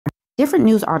Different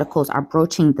news articles are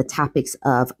broaching the topics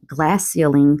of glass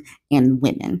ceiling and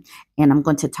women. And I'm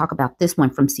going to talk about this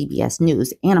one from CBS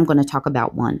News, and I'm going to talk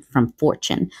about one from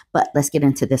Fortune. But let's get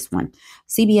into this one.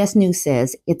 CBS News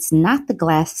says it's not the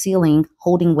glass ceiling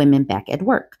holding women back at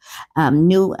work.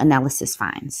 New analysis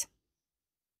finds.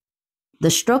 The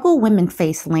struggle women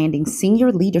face landing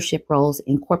senior leadership roles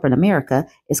in corporate America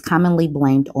is commonly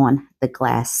blamed on the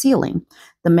glass ceiling,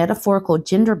 the metaphorical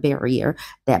gender barrier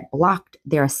that blocked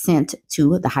their ascent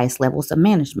to the highest levels of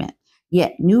management.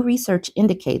 Yet, new research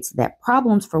indicates that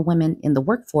problems for women in the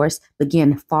workforce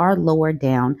begin far lower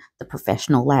down the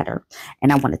professional ladder.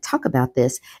 And I want to talk about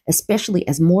this, especially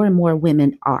as more and more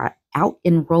women are out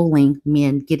enrolling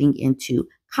men getting into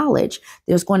college.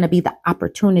 There's going to be the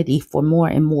opportunity for more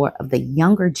and more of the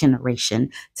younger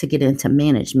generation to get into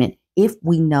management if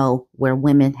we know where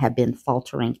women have been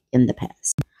faltering in the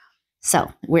past.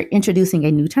 So we're introducing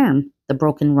a new term, the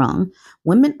broken rung.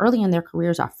 Women early in their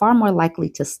careers are far more likely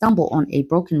to stumble on a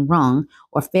broken rung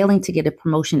or failing to get a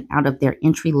promotion out of their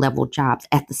entry-level jobs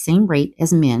at the same rate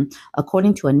as men,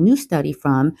 according to a new study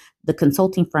from the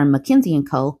consulting firm McKinsey &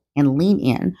 Co. and Lean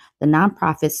In, the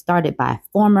nonprofit started by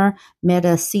former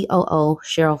Meta COO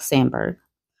Sheryl Sandberg.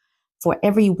 For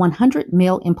every 100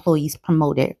 male employees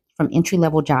promoted from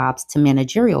entry-level jobs to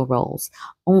managerial roles,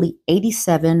 only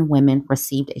 87 women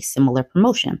received a similar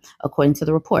promotion, according to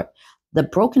the report. The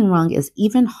broken rung is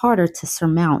even harder to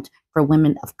surmount for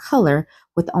women of color,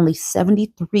 with only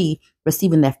 73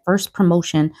 receiving their first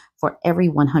promotion for every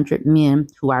 100 men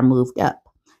who are moved up.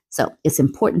 So it's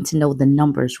important to know the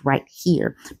numbers right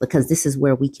here, because this is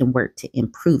where we can work to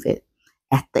improve it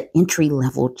at the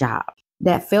entry-level job.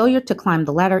 That failure to climb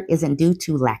the ladder isn't due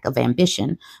to lack of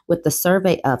ambition, with the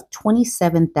survey of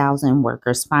 27,000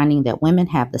 workers finding that women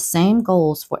have the same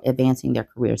goals for advancing their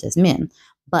careers as men.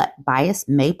 But bias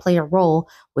may play a role,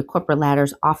 with corporate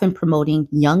ladders often promoting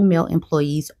young male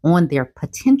employees on their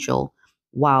potential,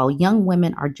 while young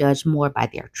women are judged more by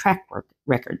their track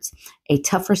records, a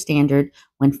tougher standard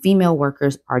when female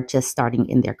workers are just starting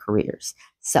in their careers.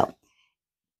 So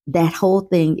that whole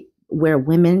thing where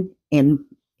women and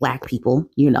Black people,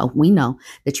 we know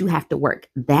that you have to work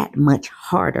that much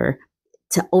harder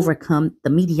to overcome the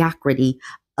mediocrity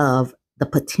of the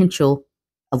potential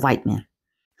of white men.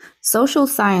 Social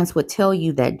science would tell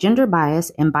you that gender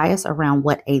bias and bias around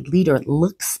what a leader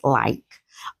looks like,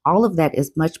 all of that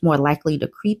is much more likely to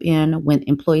creep in when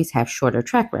employees have shorter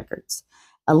track records.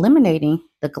 Eliminating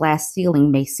the glass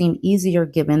ceiling may seem easier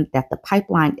given that the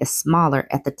pipeline is smaller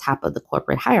at the top of the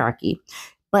corporate hierarchy.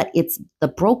 But it's the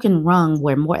broken rung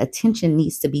where more attention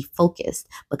needs to be focused,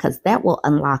 because that will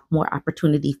unlock more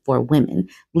opportunity for women,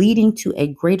 leading to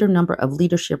a greater number of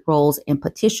leadership roles and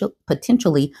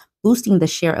potentially boosting the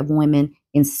share of women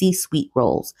in C-suite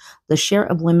roles. The share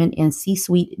of women in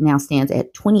C-suite now stands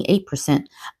at 28%,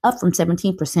 up from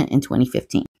 17% in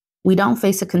 2015. We don't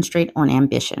face a constraint on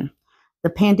ambition. The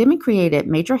pandemic created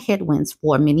major headwinds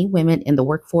for many women in the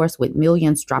workforce, with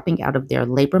millions dropping out of their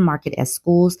labor market as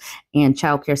schools and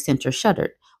childcare centers shuttered.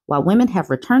 While women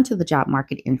have returned to the job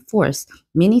market in force,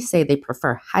 many say they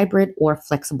prefer hybrid or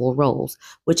flexible roles,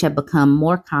 which have become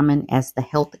more common as the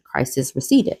health crisis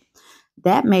receded.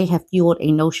 That may have fueled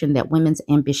a notion that women's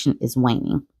ambition is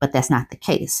waning, but that's not the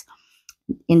case.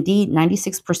 Indeed,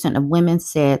 96% of women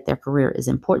said their career is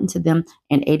important to them,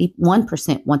 and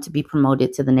 81% want to be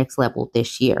promoted to the next level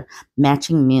this year,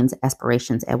 matching men's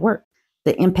aspirations at work.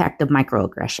 The impact of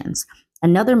microaggressions.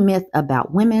 Another myth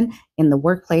about women in the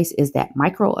workplace is that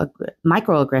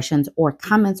microaggressions, or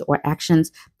comments or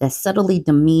actions that subtly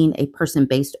demean a person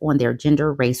based on their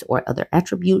gender, race, or other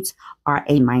attributes, are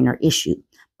a minor issue.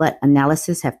 But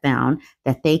analysis have found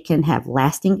that they can have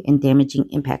lasting and damaging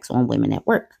impacts on women at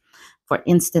work. For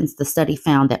instance, the study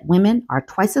found that women are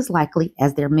twice as likely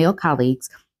as their male colleagues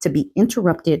to be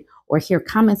interrupted or hear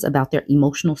comments about their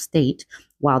emotional state,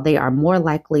 while they are more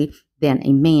likely than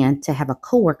a man to have a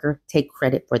coworker take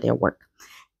credit for their work.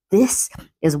 This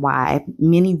is why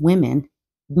many women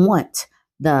want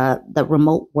the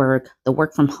remote work, the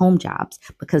work from home jobs,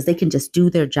 because they can just do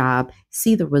their job,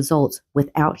 see the results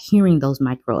without hearing those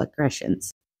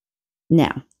microaggressions.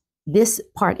 Now, this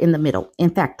part in the middle.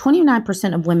 In fact,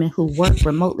 29% of women who work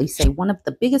remotely say one of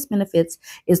the biggest benefits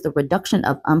is the reduction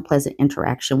of unpleasant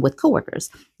interaction with coworkers.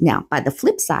 Now, by the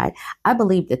flip side, I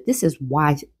believe that this is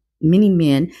why many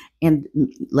men, and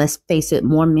let's face it,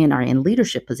 more men are in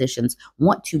leadership positions,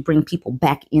 want to bring people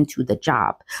back into the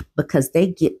job, because they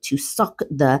get to suck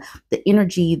the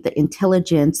energy, the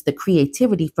intelligence, the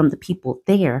creativity from the people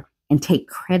there and take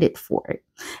credit for it.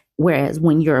 Whereas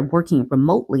when you're working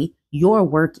remotely, your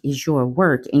work is your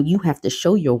work and you have to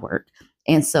show your work.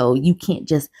 And so you can't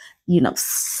just,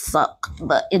 suck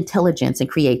the intelligence and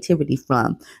creativity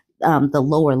from the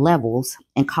lower levels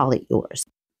and call it yours.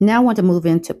 Now I want to move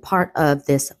into part of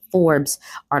this Forbes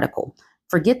article.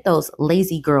 Forget those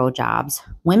lazy girl jobs.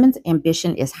 Women's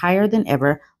ambition is higher than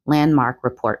ever, landmark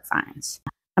report finds.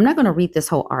 I'm not going to read this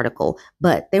whole article,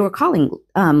 but they were calling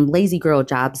lazy girl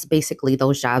jobs basically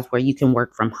those jobs where you can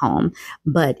work from home.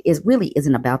 But it really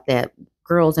isn't about that.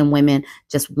 Girls and women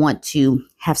just want to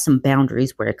have some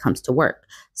boundaries where it comes to work.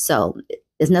 So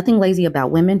there's nothing lazy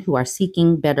about women who are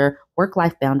seeking better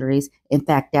work-life boundaries. In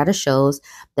fact, data shows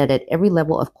that at every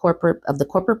level of the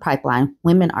corporate pipeline,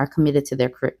 women are committed to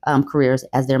their careers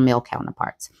as their male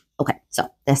counterparts. Okay, so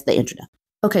that's the introduction.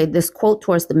 Okay, this quote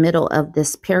towards the middle of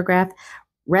this paragraph: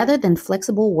 rather than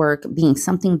flexible work being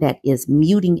something that is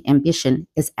muting ambition,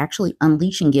 is actually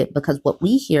unleashing it, because what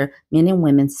we hear men and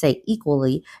women say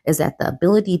equally is that the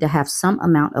ability to have some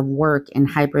amount of work and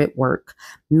hybrid work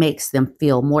makes them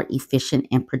feel more efficient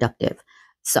and productive.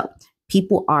 So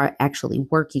people are actually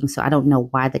working. So I don't know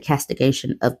why the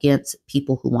castigation against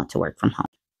people who want to work from home.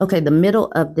 Okay, the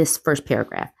middle of this first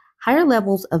paragraph. Higher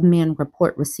levels of men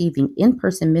report receiving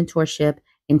in-person mentorship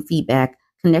and feedback,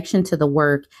 connection to the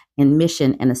work and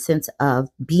mission, and a sense of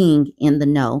being in the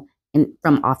know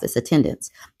from office attendants.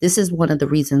 This is one of the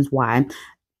reasons why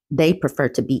they prefer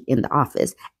to be in the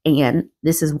office. And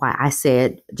this is why I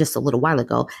said just a little while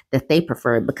ago that they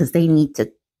prefer it, because they need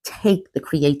to take the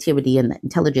creativity and the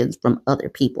intelligence from other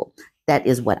people. That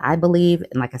is what I believe.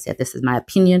 And like I said, this is my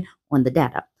opinion on the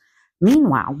data.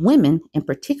 Meanwhile, women, and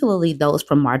particularly those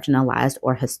from marginalized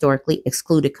or historically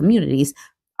excluded communities,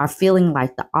 are feeling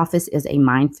like the office is a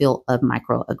minefield of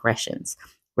microaggressions.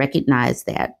 Recognize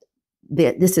that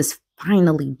this is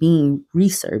finally being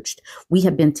researched. We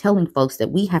have been telling folks that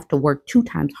we have to work 2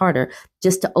 times harder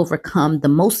just to overcome the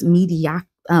most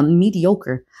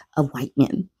mediocre of white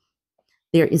men.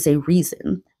 There is a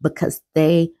reason, because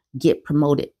they get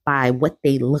promoted by what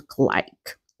they look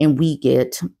like, and we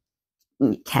get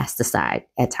cast aside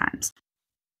at times.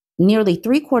 Nearly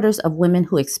 3/4 of women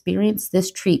who experience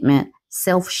this treatment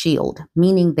self-shield,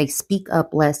 meaning they speak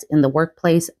up less in the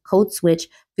workplace, code switch,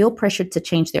 feel pressured to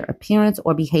change their appearance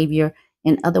or behavior,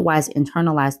 and otherwise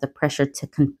internalize the pressure to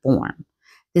conform.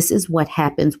 This is what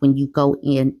happens when you go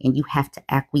in and you have to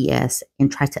acquiesce and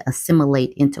try to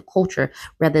assimilate into culture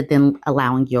rather than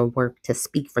allowing your work to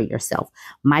speak for yourself.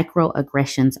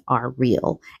 Microaggressions are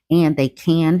real, and they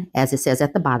can, as it says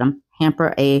at the bottom,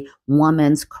 hamper a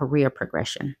woman's career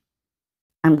progression.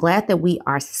 I'm glad that we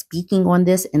are speaking on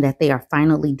this and that they are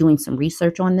finally doing some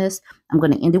research on this. I'm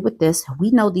going to end it with this.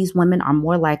 We know these women are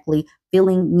more likely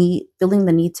feeling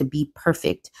the need to be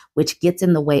perfect, which gets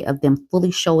in the way of them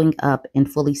fully showing up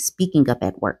and fully speaking up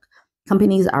at work.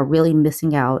 Companies are really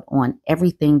missing out on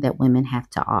everything that women have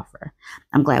to offer.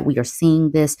 I'm glad we are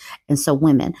seeing this. And so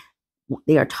women,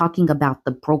 they are talking about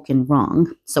the broken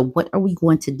rung. So what are we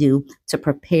going to do to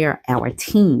prepare our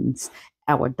teens,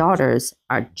 our daughters,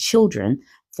 our children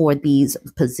for these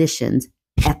positions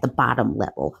at the bottom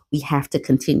level? We have to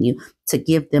continue to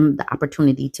give them the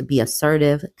opportunity to be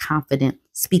assertive, confident,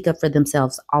 speak up for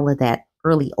themselves, all of that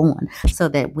early on, so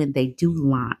that when they do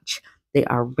launch, they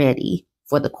are ready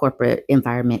for the corporate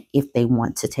environment if they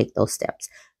want to take those steps.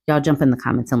 Y'all jump in the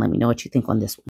comments and let me know what you think on this one.